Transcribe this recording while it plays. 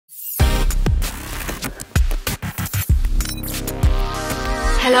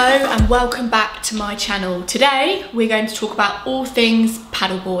Hello and welcome back to my channel. Today we're going to talk about all things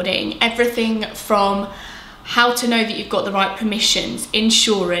paddleboarding, everything from how to know that you've got the right permissions,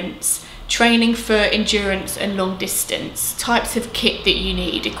 insurance, training for endurance and long distance, types of kit that you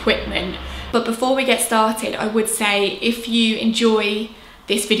need, equipment. But before we get started, I would say if you enjoy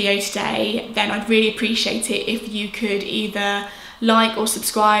this video today, then I'd really appreciate it if you could either like or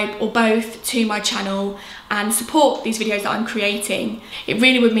subscribe or both to my channel and support these videos that I'm creating. It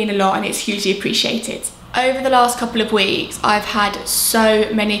really would mean a lot and it's hugely appreciated. Over the last couple of weeks, I've had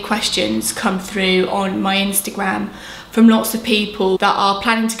so many questions come through on my Instagram from lots of people that are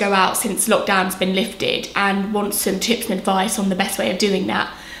planning to go out since lockdown's been lifted and want some tips and advice on the best way of doing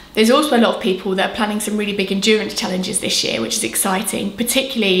that. There's also a lot of people that are planning some really big endurance challenges this year, which is exciting,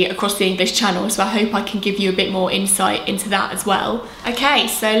 particularly across the English Channel, so I hope I can give you a bit more insight into that as well. Okay,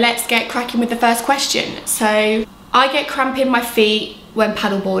 so let's get cracking with the first question. So, I get cramp in my feet when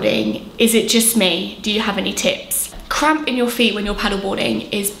paddleboarding. Is it just me? Do you have any tips? Cramp in your feet when you're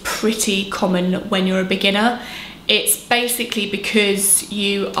paddleboarding is pretty common when you're a beginner. It's basically because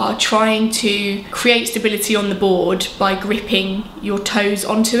you are trying to create stability on the board by gripping your toes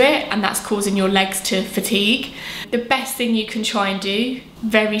onto it, and that's causing your legs to fatigue. The best thing you can try and do,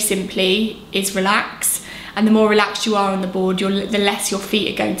 very simply, is relax. And the more relaxed you are on the board, the less your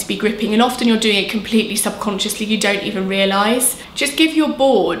feet are going to be gripping. And often you're doing it completely subconsciously, you don't even realise. Just give your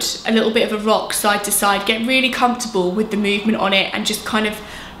board a little bit of a rock side to side, get really comfortable with the movement on it and just kind of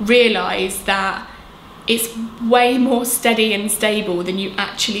realise that it's way more steady and stable than you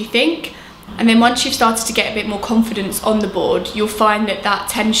actually think. And then once you've started to get a bit more confidence on the board, you'll find that that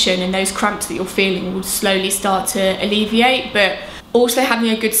tension and those cramps that you're feeling will slowly start to alleviate. But also having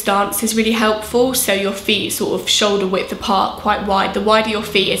a good stance is really helpful, so your feet sort of shoulder width apart, quite wide. The wider your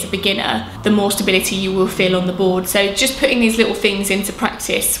feet as a beginner, the more stability you will feel on the board. So just putting these little things into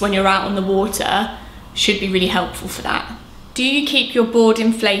practice when you're out on the water should be really helpful for that. Do you keep your board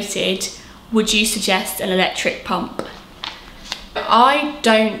inflated? Would you suggest an electric pump? I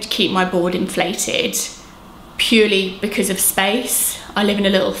don't keep my board inflated purely because of space. I live in a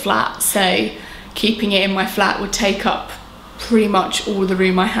little flat, so keeping it in my flat would take up pretty much all the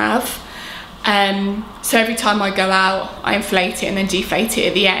room I have. So every time I go out, I inflate it and then deflate it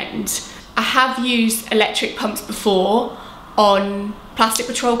at the end. I have used electric pumps before on plastic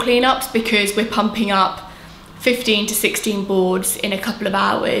patrol cleanups because we're pumping up 15 to 16 boards in a couple of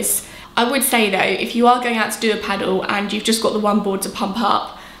hours. I would say though, if you are going out to do a paddle and you've just got the one board to pump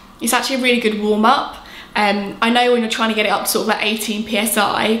up, it's actually a really good warm up. I know when you're trying to get it up to sort of like 18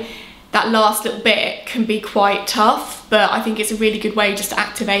 PSI, that last little bit can be quite tough, but I think it's a really good way just to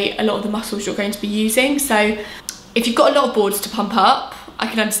activate a lot of the muscles you're going to be using. So if you've got a lot of boards to pump up, I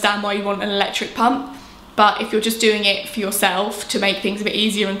can understand why you want an electric pump, but if you're just doing it for yourself to make things a bit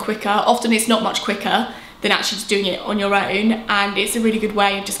easier and quicker, often it's not much quicker than actually just doing it on your own, and it's a really good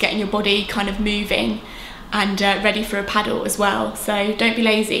way of just getting your body kind of moving and ready for a paddle as well, so don't be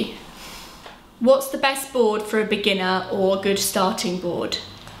lazy. What's the best board for a beginner or a good starting board?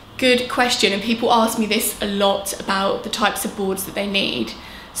 Good question, and people ask me this a lot about the types of boards that they need.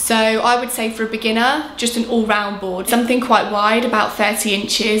 So I would say for a beginner, just an all-round board. Something quite wide, about 30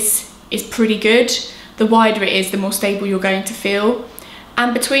 inches, is pretty good. The wider it is, the more stable you're going to feel.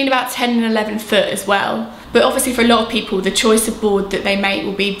 And between about 10 and 11 foot as well. But obviously for a lot of people, the choice of board that they make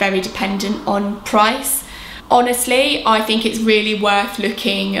will be very dependent on price. Honestly, I think it's really worth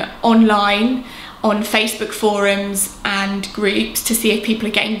looking online on Facebook forums and groups to see if people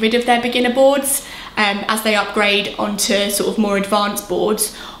are getting rid of their beginner boards as they upgrade onto sort of more advanced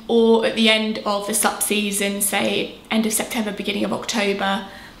boards, or at the end of the SUP season, say end of September, beginning of October,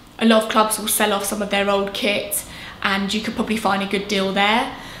 a lot of clubs will sell off some of their old kit and you could probably find a good deal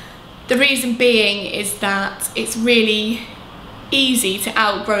there. The reason being is that it's really easy to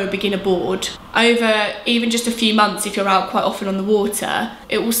outgrow a beginner board. Over even just a few months, if you're out quite often on the water,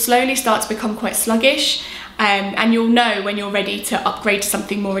 it will slowly start to become quite sluggish, and you'll know when you're ready to upgrade to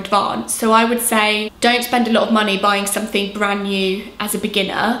something more advanced. So I would say don't spend a lot of money buying something brand new as a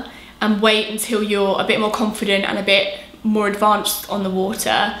beginner, and wait until you're a bit more confident and a bit more advanced on the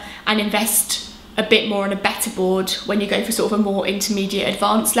water, and invest a bit more on a better board when you go for sort of a more intermediate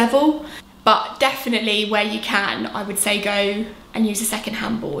advanced level. But definitely where you can, I would say go and use a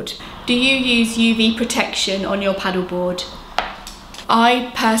second-hand board. Do you use UV protection on your paddleboard?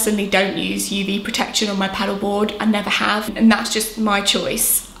 I personally don't use UV protection on my paddleboard, I never have, and that's just my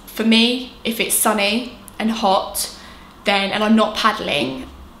choice. For me, if it's sunny and hot, then, and I'm not paddling,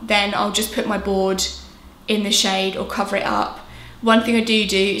 then I'll just put my board in the shade or cover it up. One thing I do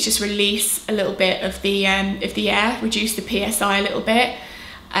is just release a little bit of the air, reduce the PSI a little bit.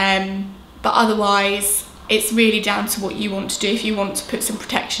 But otherwise, it's really down to what you want to do. If you want to put some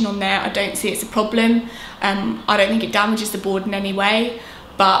protection on there, I don't see it's a problem. I don't think it damages the board in any way,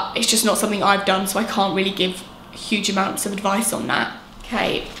 but it's just not something I've done, so I can't really give huge amounts of advice on that.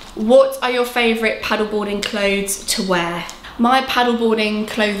 Okay, what are your favourite paddleboarding clothes to wear? My paddleboarding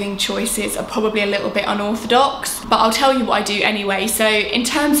clothing choices are probably a little bit unorthodox, but I'll tell you what I do anyway. So in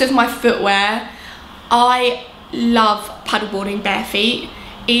terms of my footwear, I love paddleboarding bare feet.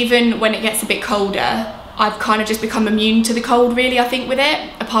 Even when it gets a bit colder, I've kind of just become immune to the cold really, I think, with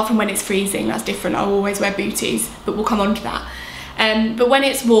it. Apart from when it's freezing, that's different. I'll always wear booties, but we'll come on to that. But when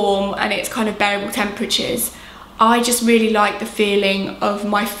it's warm and it's kind of bearable temperatures, I just really like the feeling of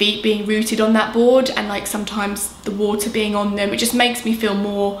my feet being rooted on that board, and like sometimes the water being on them. It just makes me feel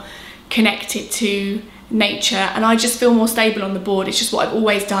more connected to nature, and I just feel more stable on the board. It's just what I've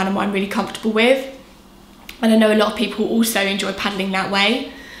always done and what I'm really comfortable with. And I know a lot of people also enjoy paddling that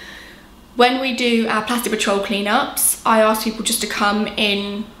way. When we do our Plastic Patrol cleanups, I ask people just to come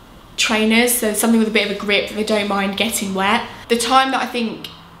in trainers, so something with a bit of a grip that they don't mind getting wet. The time that I think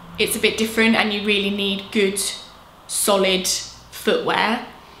it's a bit different and you really need good solid footwear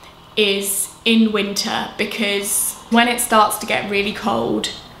is in winter, because when it starts to get really cold,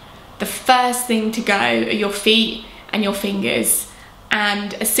 the first thing to go are your feet and your fingers,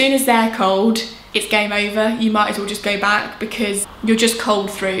 and as soon as they're cold, it's game over. You might as well just go back, because you're just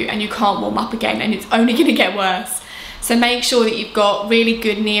cold through and you can't warm up again, and it's only going to get worse. So make sure that you've got really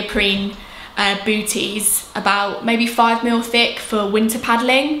good neoprene booties, about maybe 5mm thick for winter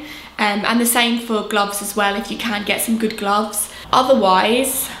paddling, and the same for gloves as well, if you can get some good gloves.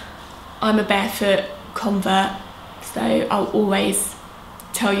 Otherwise, I'm a barefoot convert, so I'll always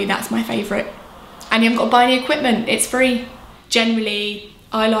tell you that's my favourite. And you haven't got to buy any equipment, it's free. Generally,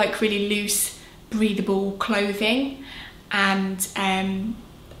 I like really loose, breathable clothing, and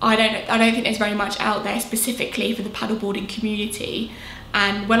I don't think there's very much out there specifically for the paddleboarding community.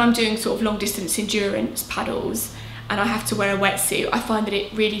 And when I'm doing sort of long distance endurance paddles and I have to wear a wetsuit, I find that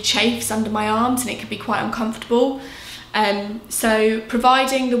it really chafes under my arms and it can be quite uncomfortable. So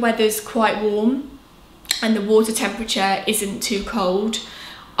providing the weather's quite warm and the water temperature isn't too cold,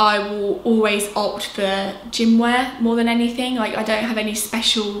 I will always opt for gym wear more than anything. Like, I don't have any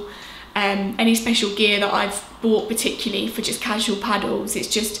special gear that I've bought particularly for just casual paddles. It's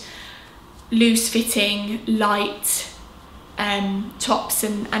just loose fitting, light tops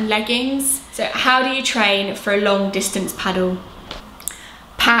and leggings. So how do you train for a long distance paddle?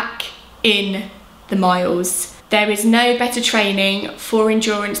 Pack in the miles. There is no better training for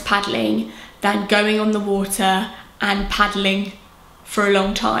endurance paddling than going on the water and paddling for a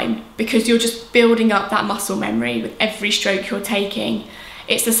long time, because you're just building up that muscle memory with every stroke you're taking.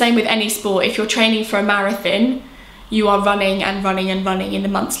 It's the same with any sport. If you're training for a marathon, you are running and running and running in the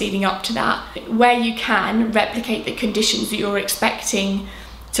months leading up to that. Where you can, replicate the conditions that you're expecting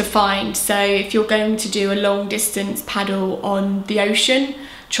to find. So if you're going to do a long distance paddle on the ocean,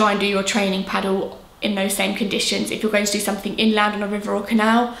 try and do your training paddle in those same conditions. If you're going to do something inland on a river or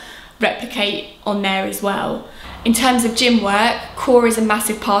canal, replicate on there as well. In terms of gym work, core is a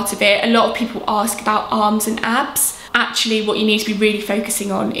massive part of it. A lot of people ask about arms and abs. Actually, what you need to be really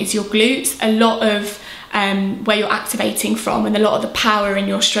focusing on is your glutes. A lot of where you're activating from, and a lot of the power in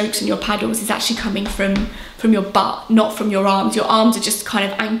your strokes and your paddles is actually coming from your butt, not from your arms. Your arms are just kind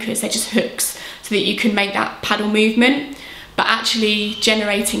of anchors, they're just hooks, so that you can make that paddle movement. But actually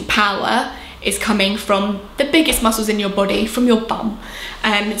generating power is coming from the biggest muscles in your body, from your bum.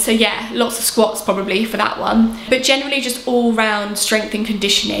 So yeah, lots of squats probably for that one. But generally just all round strength and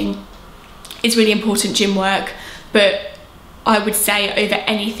conditioning is really important gym work. But I would say over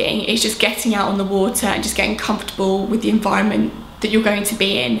anything, it's just getting out on the water and just getting comfortable with the environment that you're going to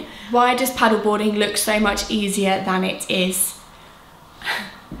be in. Why does paddleboarding look so much easier than it is?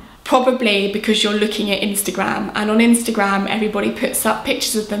 Probably because you're looking at Instagram, and on Instagram everybody puts up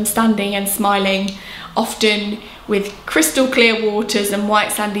pictures of them standing and smiling, often with crystal clear waters and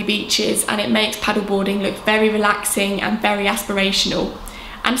white sandy beaches, and it makes paddleboarding look very relaxing and very aspirational.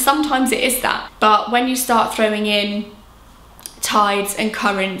 And sometimes it is that, but when you start throwing in tides and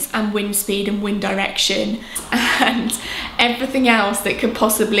currents and wind speed and wind direction and everything else that could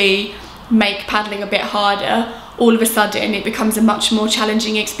possibly make paddling a bit harder, all of a sudden it becomes a much more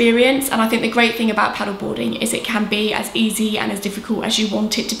challenging experience. And I think the great thing about paddleboarding is it can be as easy and as difficult as you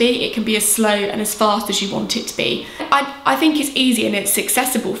want it to be. It can be as slow and as fast as you want it to be. I think it's easy and it's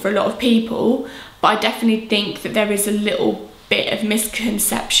accessible for a lot of people, but I definitely think that there is a little bit of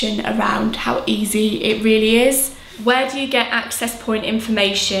misconception around how easy it really is. Where do you get access point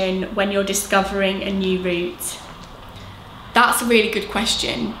information when you're discovering a new route? That's a really good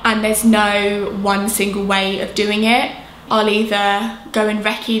question, and there's no one single way of doing it. I'll either go and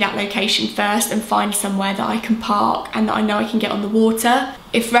recce that location first and find somewhere that I can park and that I know I can get on the water.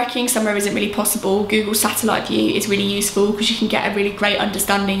 If recceing somewhere isn't really possible, Google Satellite View is really useful because you can get a really great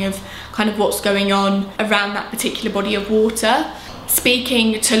understanding of kind of what's going on around that particular body of water.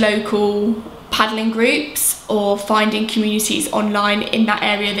 Speaking to local paddling groups or finding communities online in that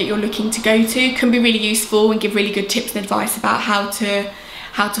area that you're looking to go to can be really useful and give really good tips and advice about how to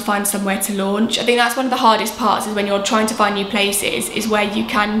find somewhere to launch. I think that's one of the hardest parts, is when you're trying to find new places, is where you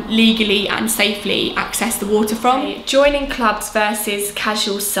can legally and safely access the water from. Joining clubs versus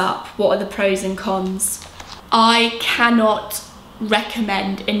casual sup, what are the pros and cons? I cannot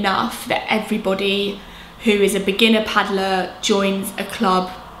recommend enough that everybody who is a beginner paddler joins a club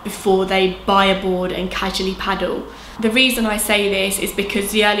before they buy a board and casually paddle. The reason I say this is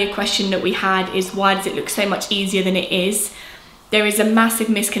because the earlier question that we had is, why does it look so much easier than it is? There is a massive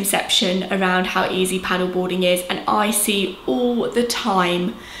misconception around how easy paddleboarding is, and I see all the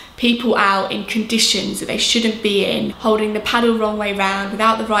time people out in conditions that they shouldn't be in, holding the paddle wrong way round,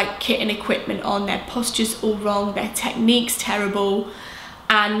 without the right kit and equipment on, their posture's all wrong, their technique's terrible,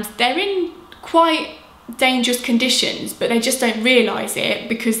 and they're in quite dangerous conditions, but they just don't realise it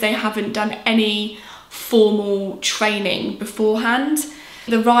because they haven't done any formal training beforehand.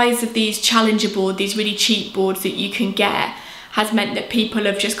 The rise of these challenger boards, these really cheap boards that you can get, has meant that people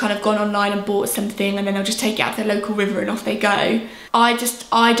have just kind of gone online and bought something and then they'll just take it out to their local river and off they go.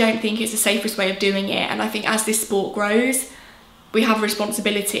 I don't think it's the safest way of doing it, and I think as this sport grows, we have a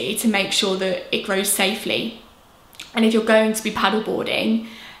responsibility to make sure that it grows safely. And if you're going to be paddleboarding,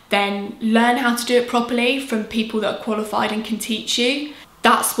 then learn how to do it properly from people that are qualified and can teach you.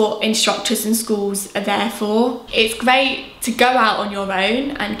 That's what instructors and schools are there for. It's great to go out on your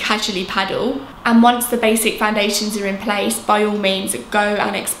own and casually paddle, and once the basic foundations are in place, by all means go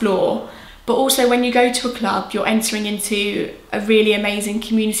and explore. But also, when you go to a club, you're entering into a really amazing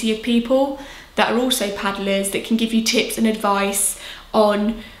community of people that are also paddlers, that can give you tips and advice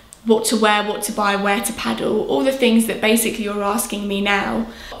on what to wear, what to buy, where to paddle, all the things that basically you're asking me now.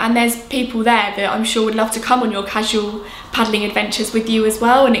 And there's people there that I'm sure would love to come on your casual paddling adventures with you as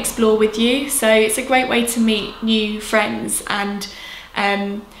well and explore with you. So it's a great way to meet new friends and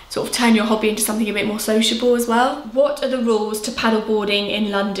sort of turn your hobby into something a bit more sociable as well. What are the rules to paddleboarding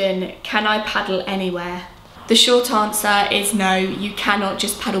in London? Can I paddle anywhere? The short answer is no, you cannot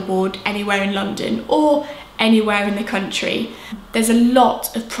just paddleboard anywhere in London or anywhere in the country. There's a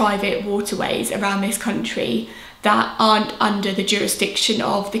lot of private waterways around this country that aren't under the jurisdiction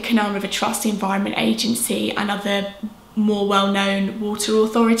of the Canal River Trust, the Environment Agency, and other more well-known water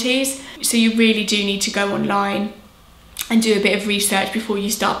authorities. So you really do need to go online and do a bit of research before you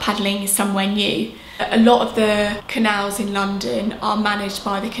start paddling somewhere new. A lot of the canals in London are managed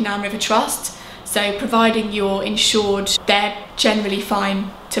by the Canal River Trust, so providing you're insured, they're generally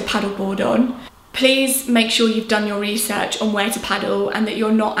fine to paddleboard on. Please make sure you've done your research on where to paddle and that you're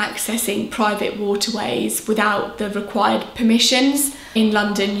not accessing private waterways without the required permissions. In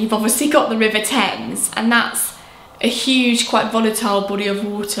London, you've obviously got the River Thames, and that's a huge, quite volatile body of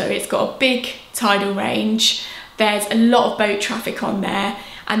water. It's got a big tidal range, there's a lot of boat traffic on there,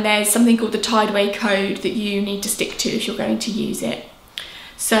 and there's something called the Tideway Code that you need to stick to if you're going to use it.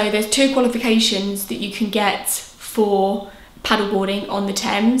 So there's 2 qualifications that you can get for paddleboarding on the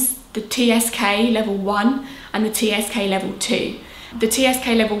Thames: the TSK level 1 and the TSK level 2. The TSK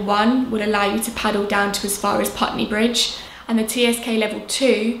level 1 will allow you to paddle down to as far as Putney Bridge, and the TSK level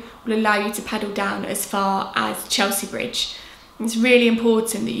 2 will allow you to paddle down as far as Chelsea Bridge. And it's really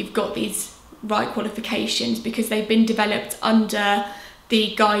important that you've got these right qualifications because they've been developed under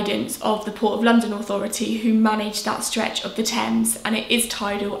the guidance of the Port of London Authority, who manage that stretch of the Thames, and it is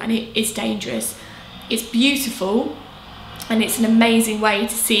tidal and it is dangerous. It's beautiful, and it's an amazing way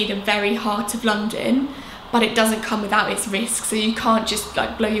to see the very heart of London, but it doesn't come without its risks. So you can't just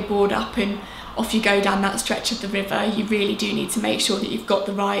like blow your board up and off you go down that stretch of the river. You really do need to make sure that you've got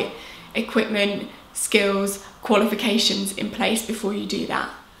the right equipment, skills, qualifications in place before you do that.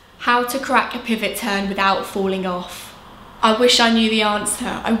 How to crack a pivot turn without falling off. I wish I knew the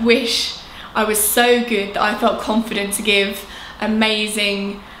answer. I wish I was so good that I felt confident to give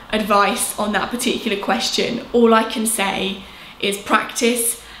amazing advice on that particular question. All I can say is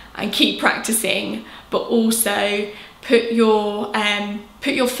practice and keep practicing, but also put your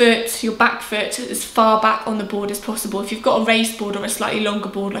foot, your back foot, as far back on the board as possible. If you've got a race board or a slightly longer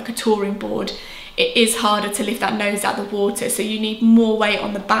board like a touring board, it is harder to lift that nose out of the water, so you need more weight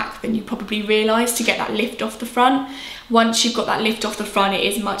on the back than you probably realise to get that lift off the front. Once you've got that lift off the front, it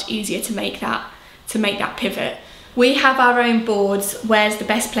is much easier to make that pivot. We have our own boards, where's the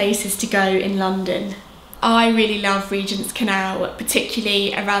best places to go in London. I really love Regent's Canal,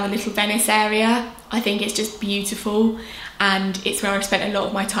 particularly around the Little Venice area. I think it's just beautiful and it's where I've spent a lot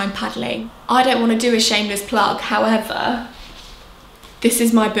of my time paddling. I don't want to do a shameless plug, however, this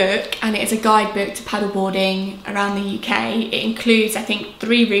is my book and it is a guidebook to paddleboarding around the UK. It includes, I think,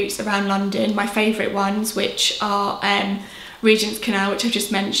 3 routes around London, my favourite ones, which are Regent's Canal, which I've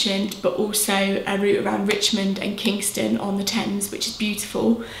just mentioned, but also a route around Richmond and Kingston on the Thames, which is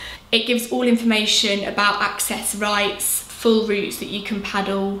beautiful. It gives all information about access rights, full routes that you can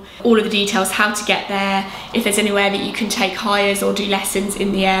paddle, all of the details, how to get there, if there's anywhere that you can take hires or do lessons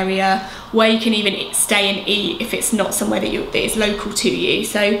in the area, where you can even stay and eat if it's not somewhere that is local to you.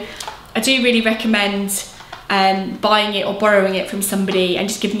 So I do really recommend buying it or borrowing it from somebody and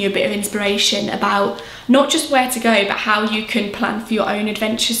just giving you a bit of inspiration about not just where to go, but how you can plan for your own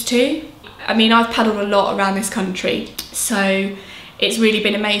adventures too. I mean, I've paddled a lot around this country, so it's really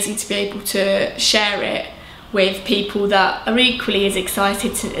been amazing to be able to share it with people that are equally as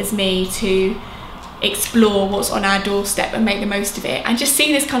excited as me to explore what's on our doorstep and make the most of it and just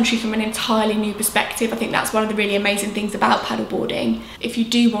see this country from an entirely new perspective. I think that's one of the really amazing things about paddleboarding. If you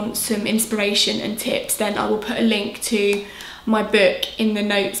do want some inspiration and tips, then I will put a link to my book in the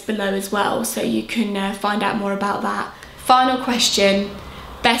notes below as well, so you can find out more about that. Final question,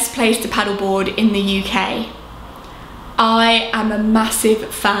 best place to paddleboard in the UK? I am a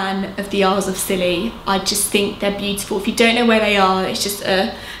massive fan of the Isles of Scilly. I just think they're beautiful. If you don't know where they are, it's just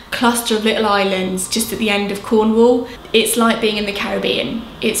a cluster of little islands just at the end of Cornwall. It's like being in the Caribbean.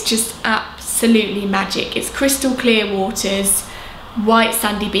 It's just absolutely magic. It's crystal clear waters, white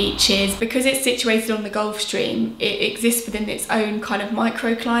sandy beaches. Because it's situated on the Gulf Stream, it exists within its own kind of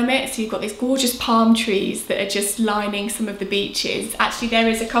microclimate. So you've got these gorgeous palm trees that are just lining some of the beaches. Actually, there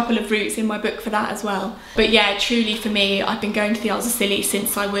is a couple of routes in my book for that as well. But yeah, truly for me, I've been going to the Isles of Scilly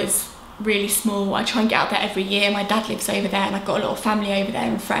since I was really small. I try and get out there every year. My dad lives over there and I've got a lot of family over there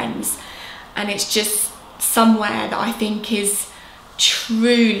and friends. And it's just somewhere that I think is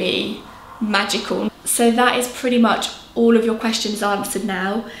truly magical. So that is pretty much all of your questions answered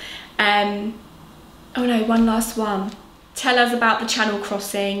now. Oh no, one last one. Tell us about the Channel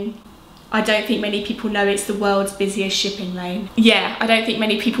crossing. I don't think many people know it's the world's busiest shipping lane. Yeah, I don't think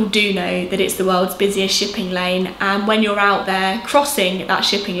many people do know that it's the world's busiest shipping lane, and when you're out there crossing that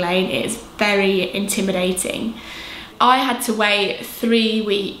shipping lane, it is very intimidating. I had to wait 3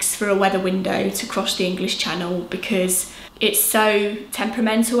 weeks for a weather window to cross the English Channel because it's so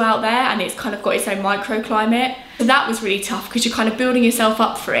temperamental out there and it's kind of got its own microclimate. So that was really tough because you're kind of building yourself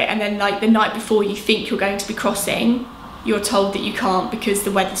up for it, and then like the night before you think you're going to be crossing, you're told that you can't because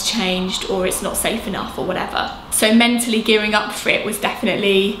the weather's changed or it's not safe enough or whatever. So mentally gearing up for it was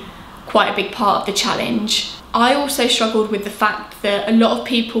definitely quite a big part of the challenge. I also struggled with the fact that a lot of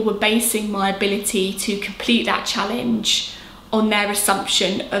people were basing my ability to complete that challenge on their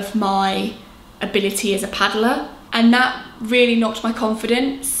assumption of my ability as a paddler, and that really knocked my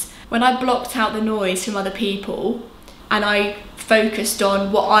confidence. When I blocked out the noise from other people and I focused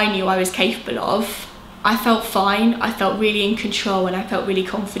on what I knew I was capable of, I felt fine, I felt really in control and I felt really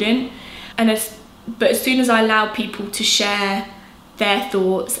confident. But as soon as I allowed people to share their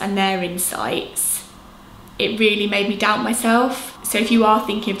thoughts and their insights, it really made me doubt myself. So if you are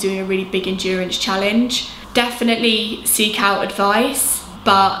thinking of doing a really big endurance challenge, definitely seek out advice,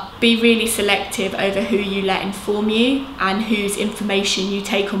 but be really selective over who you let inform you and whose information you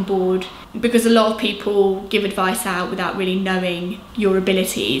take on board, because a lot of people give advice out without really knowing your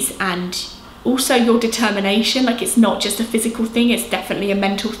abilities and also your determination. Like, it's not just a physical thing, it's definitely a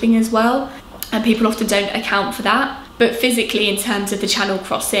mental thing as well, and people often don't account for that. But physically, in terms of the Channel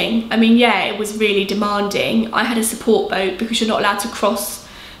crossing, I mean, yeah, it was really demanding. I had a support boat because you're not allowed to cross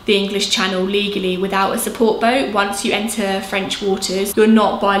the English Channel legally without a support boat. Once you enter French waters, you're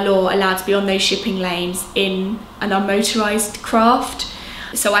not by law allowed to be on those shipping lanes in an unmotorised craft.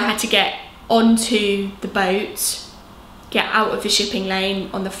 So I had to get onto the boat, get out of the shipping lane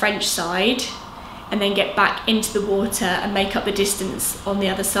on the French side, and then get back into the water and make up the distance on the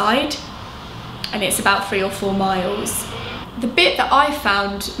other side. And it's about 3 or 4 miles. The bit that I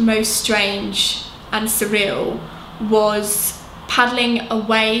found most strange and surreal was paddling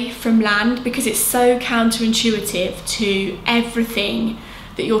away from land, because it's so counterintuitive to everything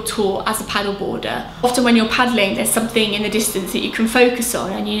that you're taught as a paddleboarder. Often when you're paddling, there's something in the distance that you can focus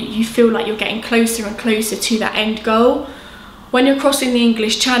on and you feel like you're getting closer and closer to that end goal. When you're crossing the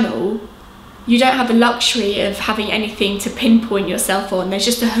English Channel, you don't have the luxury of having anything to pinpoint yourself on. There's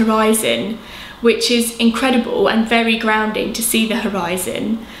just a horizon, which is incredible and very grounding to see the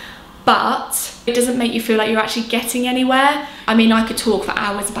horizon. but it doesn't make you feel like you're actually getting anywhere. I mean, I could talk for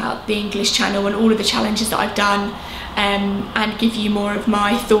hours about the English channel and all of the challenges that I've done, and give you more of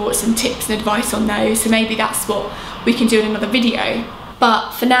my thoughts and tips and advice on those, so maybe that's what we can do in another video.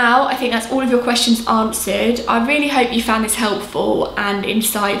 But for now, I think that's all of your questions answered. I really hope you found this helpful and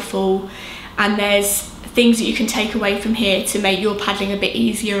insightful, and there's things that you can take away from here to make your paddling a bit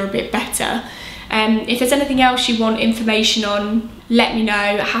easier, a bit better. If there's anything else you want information on, let me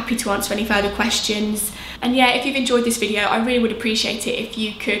know. Happy to answer any further questions. And yeah, if you've enjoyed this video, I really would appreciate it if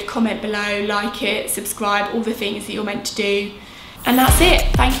you could comment below, like it, subscribe, all the things that you're meant to do. And that's it.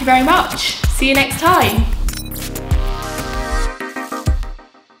 Thank you very much. See you next time.